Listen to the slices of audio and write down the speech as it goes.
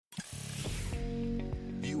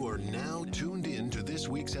are now tuned in to this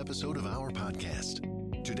week's episode of our podcast.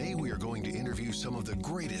 Today we are going to interview some of the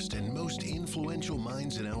greatest and most influential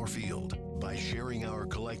minds in our field. By sharing our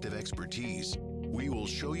collective expertise, we will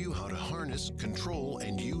show you how to harness, control,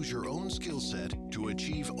 and use your own skill set to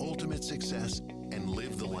achieve ultimate success and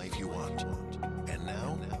live the life you want. And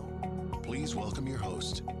now, please welcome your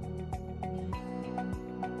host.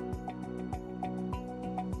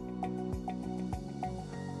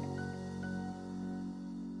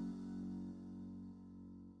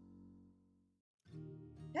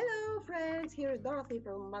 Friends, here is Dorothy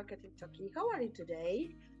from Marketing Talkie. How are you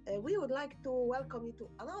today? We would like to welcome you to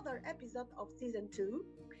another episode of Season 2.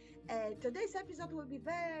 Today's episode will be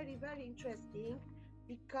very, very interesting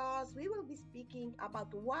because we will be speaking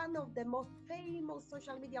about one of the most famous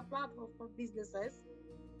social media platforms for businesses,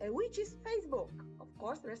 which is Facebook, of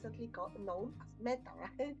course, recently known as Meta,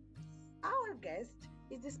 right? Our guest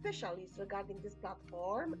is the specialist regarding this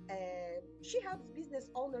platform. She helps business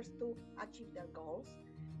owners to achieve their goals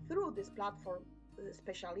through this platform,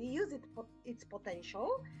 especially use it for its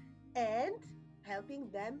potential and helping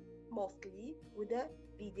them mostly with the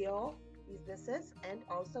video businesses and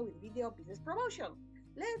also with video business promotion.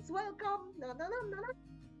 Let's welcome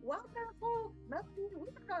wonderful Melanie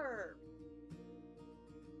Whittaker.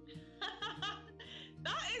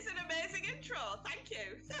 That is an amazing intro. Thank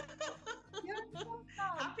you. You're welcome.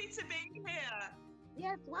 Happy to be here.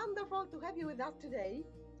 Yes, wonderful to have you with us today.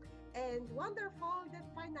 And wonderful that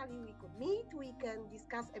finally we could meet. We can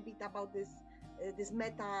discuss a bit about this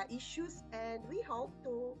meta issues, and we hope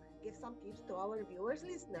to give some tips to our viewers,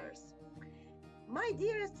 listeners. My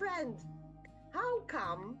dearest friend, how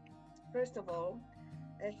come, first of all,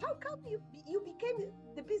 how come you became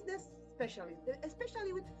the business specialist,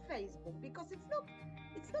 especially with Facebook? Because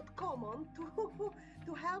it's not common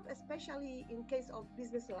to help, especially in case of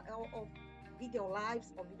business of video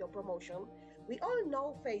lives or video promotion. We all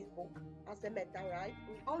know Facebook as a meta, right?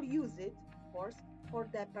 We all use it, of course, for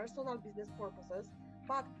the personal business purposes.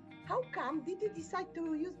 But how come did you decide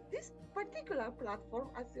to use this particular platform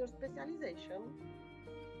as your specialization?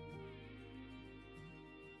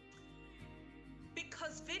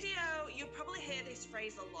 Because video, you probably hear this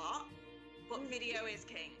phrase a lot, but video is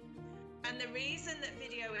king. And the reason that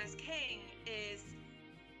video is king is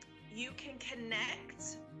you can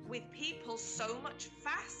connect with people so much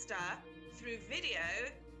faster through video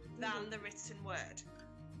than the written word.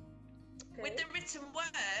 Okay. With the written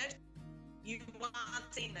word, you aren't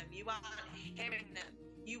seeing them, you aren't hearing them,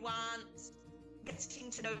 you aren't getting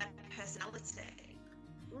to know their personality.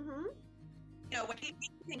 You know, when you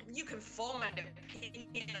think you can form an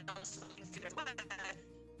opinion on something through the word,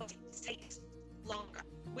 but it takes longer.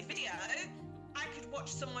 With video, I could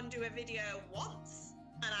watch someone do a video once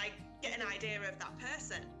and I get an idea of that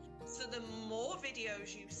person. So the more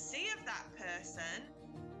videos you see of that person,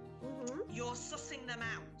 you're sussing them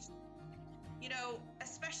out. You know,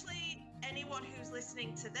 especially anyone who's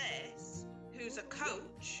listening to this, who's a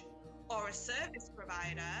coach or a service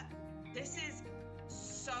provider, this is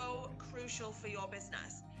so crucial for your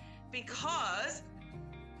business because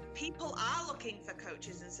people are looking for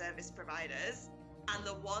coaches and service providers, and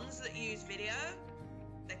the ones that use video,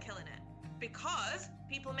 they're killing it because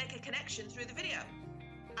people make a connection through the video.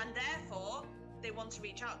 And therefore, they want to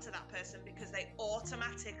reach out to that person because they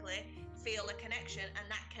automatically feel a connection, and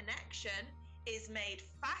that connection is made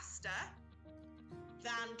faster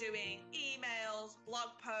than doing emails,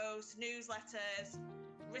 blog posts, newsletters,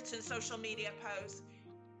 written social media posts.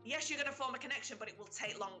 Yes, you're going to form a connection, but it will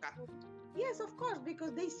take longer. Yes, of course,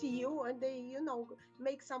 because they see you and they,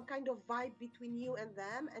 make some kind of vibe between you and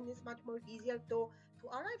them, and it's much more easier to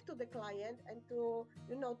arrive to the client and to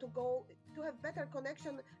have better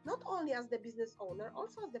connection, not only as the business owner,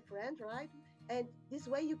 also as the friend, right? And this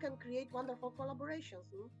way you can create wonderful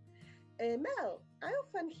collaborations. Mel, I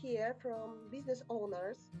often hear from business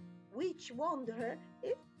owners which wonder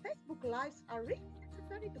if Facebook Lives are really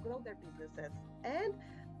necessary to grow their businesses. And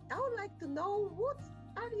I would like to know what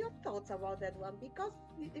are your thoughts about that one, because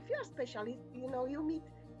if you're a specialist, you meet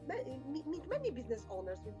many business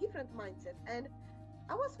owners with different mindsets, and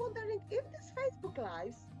I was wondering if these Facebook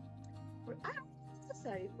Lives are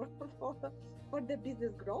necessary for the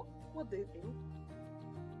business growth. What do you think?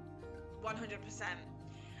 100%.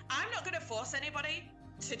 I'm not going to force anybody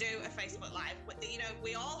to do a Facebook Live.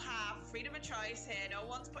 We all have freedom of choice here. No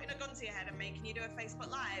one's putting a gun to your head and making you do a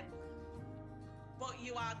Facebook Live. But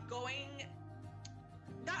you are going...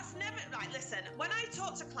 That's never... Right, listen, when I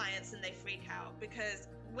talk to clients and they freak out, because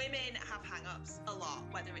women have hang-ups a lot,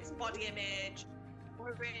 whether it's body image,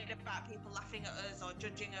 worried about people laughing at us or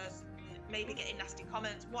judging us, maybe getting nasty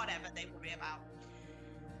comments, whatever they worry about.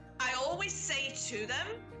 I always say to them,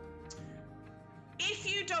 if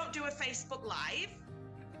you don't do a Facebook Live,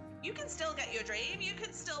 you can still get your dream. You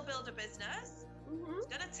can still build a business. Mm-hmm. It's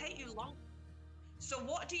going to take you long. So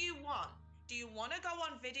what do you want? Do you want to go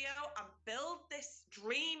on video and build this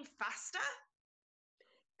dream faster?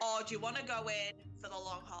 Or do you want to go in for the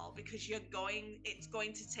long haul? Because it's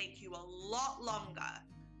going to take you a lot longer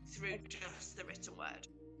through just the written word.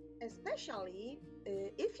 Especially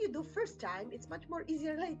if you do first time, it's much more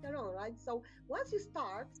easier later on, right? So once you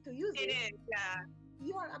start to use it,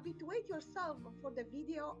 you are habituate yourself for the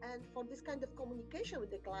video and for this kind of communication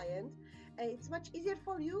with the client. It's much easier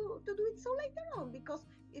for you to do it so later on, because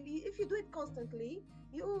if you do it constantly,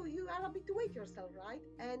 you are habituate yourself, right?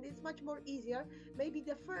 And it's much more easier. Maybe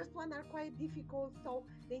the first one are quite difficult, so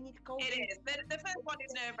they need coaching. It is. The first one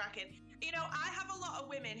is nerve-wracking. You know, I have a lot of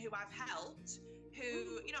women who I've helped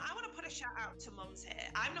who, you know, I want to put a shout out to mums here.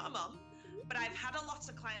 I'm not a mum, but I've had a lot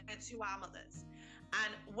of clients who are mothers.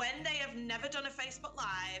 And when they have never done a Facebook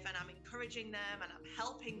Live and I'm encouraging them and I'm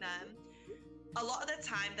helping them, a lot of the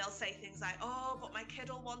time they'll say things like, oh, but my kid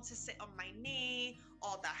will want to sit on my knee,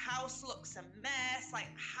 or the house looks a mess. Like,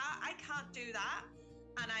 I can't do that.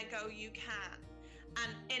 And I go, you can.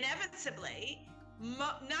 And inevitably, 9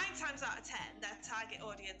 times out of 10, their target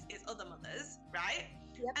audience is other mothers, right?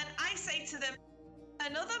 Yep. And I say to them,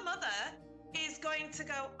 another mother is going to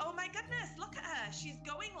go, oh my goodness, look at her. She's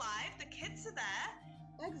going live. The kids are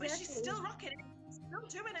there, Exactly. but she's still rocking it, still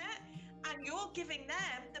doing it. And you're giving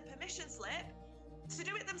them the permission slip to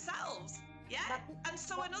do it themselves. Yeah. And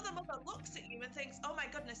so another mother looks at you and thinks, oh my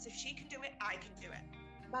goodness, if she can do it, I can do it.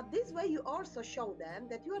 But this way you also show them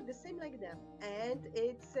that you are the same like them. And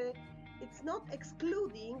it's not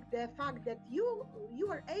excluding the fact that you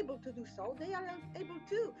are able to do so, they are able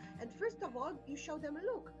to. And first of all, you show them,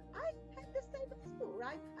 look, I have the same as you,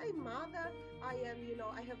 right? I'm mother, I am,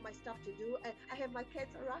 I have my stuff to do, I have my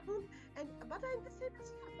kids around, but I'm the same as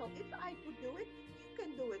you. So if I could do it, you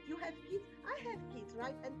can do it. You have kids, I have kids,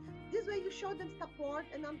 right? And this way you show them support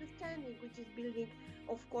and understanding, which is building,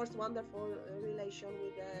 of course, wonderful relation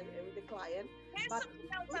with the client. Here's something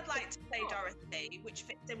else I'd like to say, Dorothy, which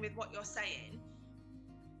fits in with what you're saying.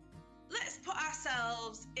 Let's put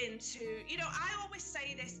ourselves into, I always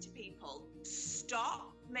say this to people,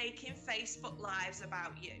 stop making Facebook Lives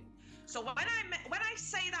about you. So when I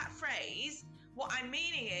say that phrase, what I'm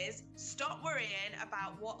meaning is stop worrying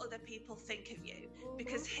about what other people think of you.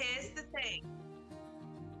 Because here's the thing,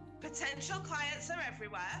 potential clients are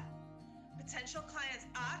everywhere. Potential clients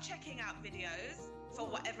are checking out videos for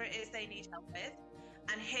whatever it is they need help with.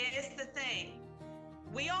 And here's the thing,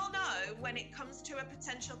 we all know when it comes to a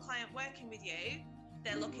potential client working with you,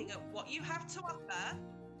 they're looking at what you have to offer,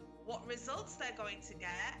 what results they're going to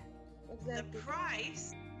get, the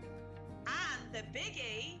price, and the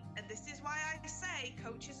biggie, and this is why I say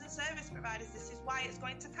coaches and service providers, this is why it's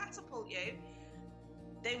going to catapult you.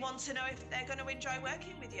 They want to know if they're going to enjoy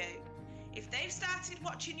working with you. If they've started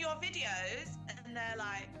watching your videos and they're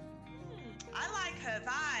like, I like her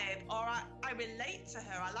vibe, or I relate to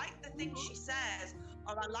her, I like the things she says,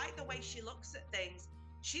 or I like the way she looks at things,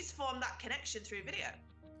 she's formed that connection through video.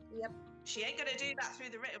 Yep. She ain't going to do that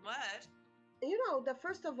through the written word.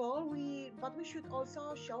 First of all, we should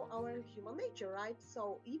also show our human nature, right?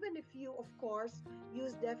 So even if you, of course,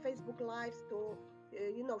 use the Facebook Lives to,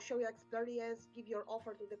 show your experience, give your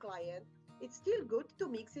offer to the client, it's still good to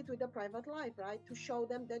mix it with a private life, right? To show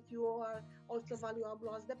them that you are also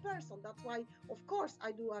valuable as the person. That's why, of course,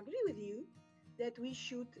 I do agree with you that we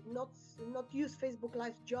should not use Facebook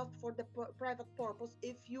Live just for the private purpose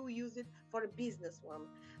if you use it for a business one.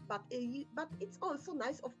 But it's also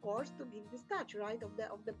nice, of course, to give this touch, right,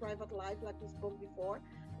 of the private life, like we spoke before.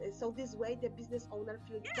 So this way, the business owner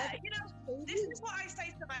feels better. This is what I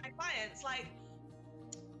say to my clients. Like,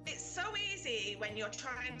 it's so easy when you're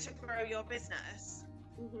trying to grow your business.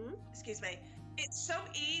 Excuse me. It's so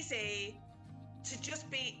easy to just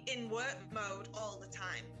be in work mode all the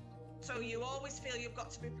time. So you always feel you've got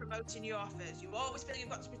to be promoting your offers. You always feel you've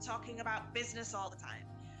got to be talking about business all the time.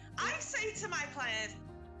 I say to my clients,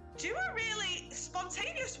 do a really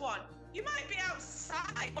spontaneous one. You might be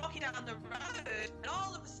outside walking down the road and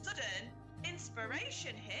all of a sudden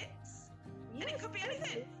inspiration hits. And it could be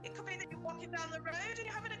anything. It could be that you're walking down the road and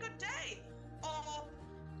you're having a good day. Or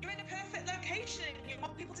you're in a perfect location and you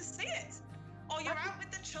want people to see it. Or you're out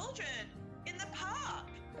with the children in the park.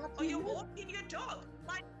 Or you're walking your dog.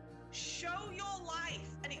 Like, show your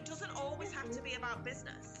life. And it doesn't always have to be about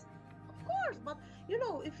business. Of course, but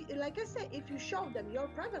if, like I say, if you show them your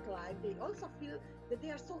private life, they also feel that they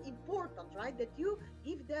are so important, right? That you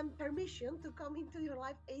give them permission to come into your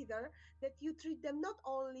life, either that you treat them not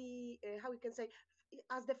only, how we can say,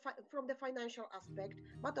 as from the financial aspect,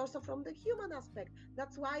 but also from the human aspect.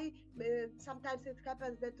 That's why sometimes it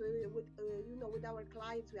happens that with our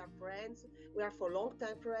clients, we are friends, we are for long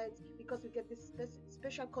time friends, because we get this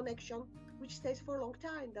special connection which stays for a long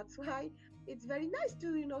time. That's why it's very nice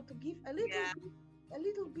to to give a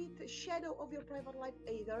little bit shadow of your private life,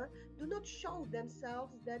 either do not show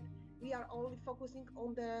themselves that we are only focusing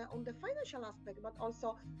on the financial aspect, but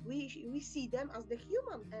also we see them as the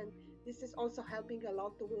human, and this is also helping a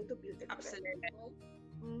lot to build the Absolutely.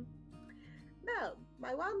 Right? Mel,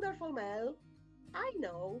 my wonderful Mel, I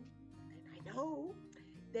know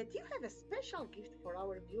that you have a special gift for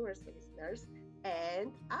our viewers and listeners,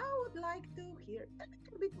 and I would like to hear a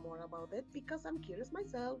little bit more about it because I'm curious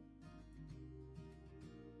myself.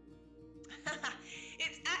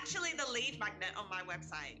 It's actually the lead magnet on my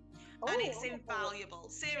website, and it's invaluable.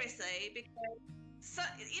 Seriously, because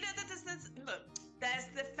there's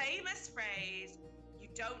the famous phrase, "You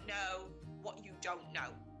don't know what you don't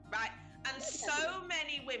know," right? And so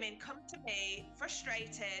many women come to me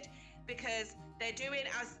frustrated because they're doing,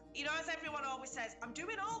 as everyone always says, I'm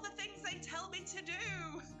doing all the things they tell me to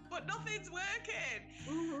do, but nothing's working.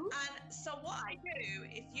 And so what I do,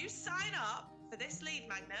 if you sign up for this lead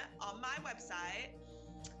magnet on my website,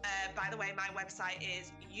 by the way, my website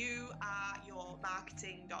is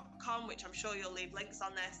youareyourmarketing.com, which I'm sure you'll leave links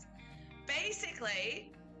on this.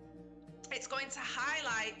 Basically, it's going to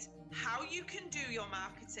highlight how you can do your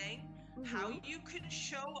marketing, how you can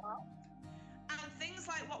show up, and things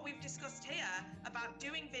like what we've discussed here about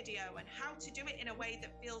doing video and how to do it in a way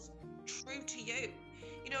that feels true to you.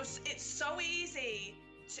 It's so easy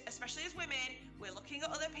to, especially as women, we're looking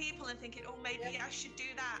at other people and thinking, oh, maybe I should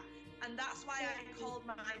do that. And that's why I called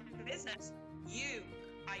my business You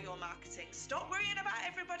Are Your Marketing. Stop worrying about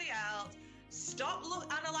everybody else. Stop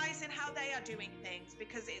analyzing how they are doing things,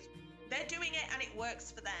 because they're doing it and it works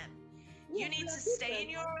for them. You need to stay in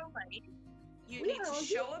your own lane. You need to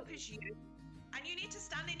show up as you. And you need to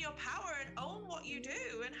stand in your power and own what you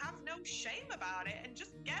do and have no shame about it, and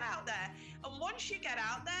just get out there. And once you get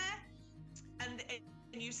out there and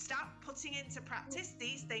you start putting into practice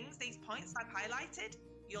these things, these points I've highlighted,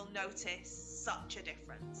 you'll notice such a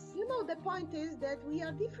difference. The point is that we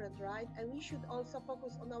are different, right? And we should also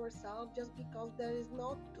focus on ourselves, just because there is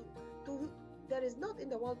not in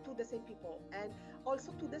the world two the same people, and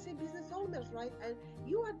also two the same business owners, right? And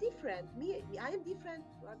you are different. I am different.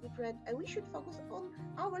 You are different, and we should focus on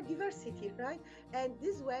our diversity, right? And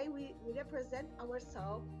this way, we represent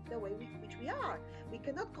ourselves the way which we are. We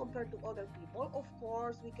cannot compare to other people. Of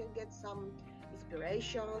course, we can get some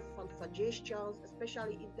inspirations, some suggestions,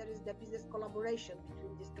 especially if there is the business collaboration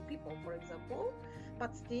between these two people, for example.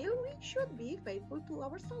 But still, we should be faithful to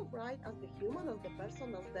ourselves, right? As the human, as the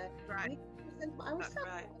person, as the we present ourselves.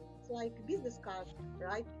 Right. It's like business card,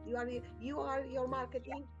 right? You are your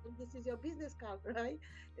marketing, and this is your business card, right?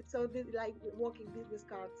 It's so like walking business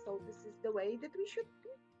card. So this is the way that we should be,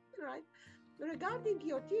 right? Regarding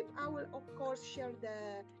your tip, I will of course share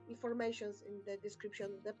the informations in the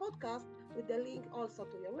description of the podcast, with the link also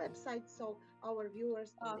to your website, so our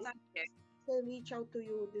viewers can reach out to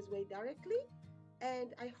you this way directly.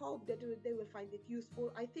 And I hope that they will find it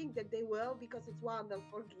useful. I think that they will, because it's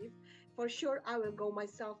wonderful gift. For sure, I will go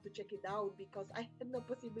myself to check it out, because I had no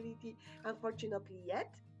possibility, unfortunately,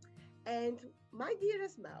 yet. And my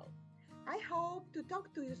dearest Mel, I hope to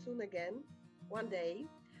talk to you soon again, one day.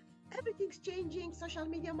 Everything's changing. Social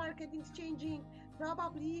media marketing's changing.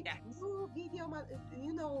 Probably new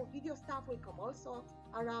video stuff will come also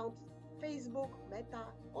around. Facebook,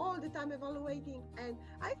 Meta, all the time evaluating, and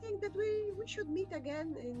I think that we should meet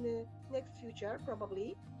again in the next future,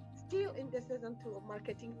 probably still in the season 2 of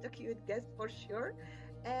Marketing Talkie with Guests, for sure.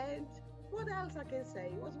 And what else I can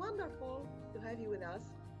say? It was wonderful to have you with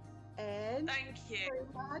us, and thank you very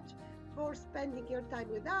much for spending your time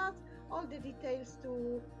with us. All the details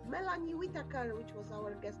to Melanie Whittaker, which was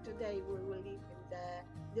our guest today, we will leave in the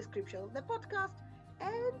description of the podcast.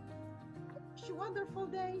 And wish you a wonderful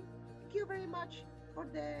day. Thank you very much for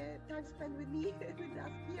the time spent with me, with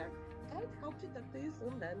us here, and hope to talk to you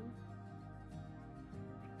soon then.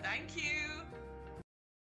 Thank you.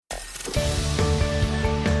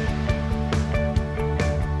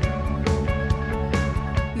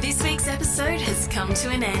 This week's episode has come to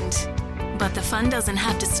an end, but the fun doesn't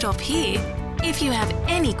have to stop here. If you have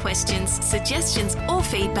any questions, suggestions, or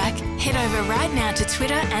feedback, head over right now to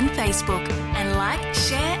Twitter and Facebook and like,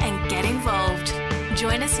 share, and get involved.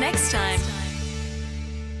 Join us next time.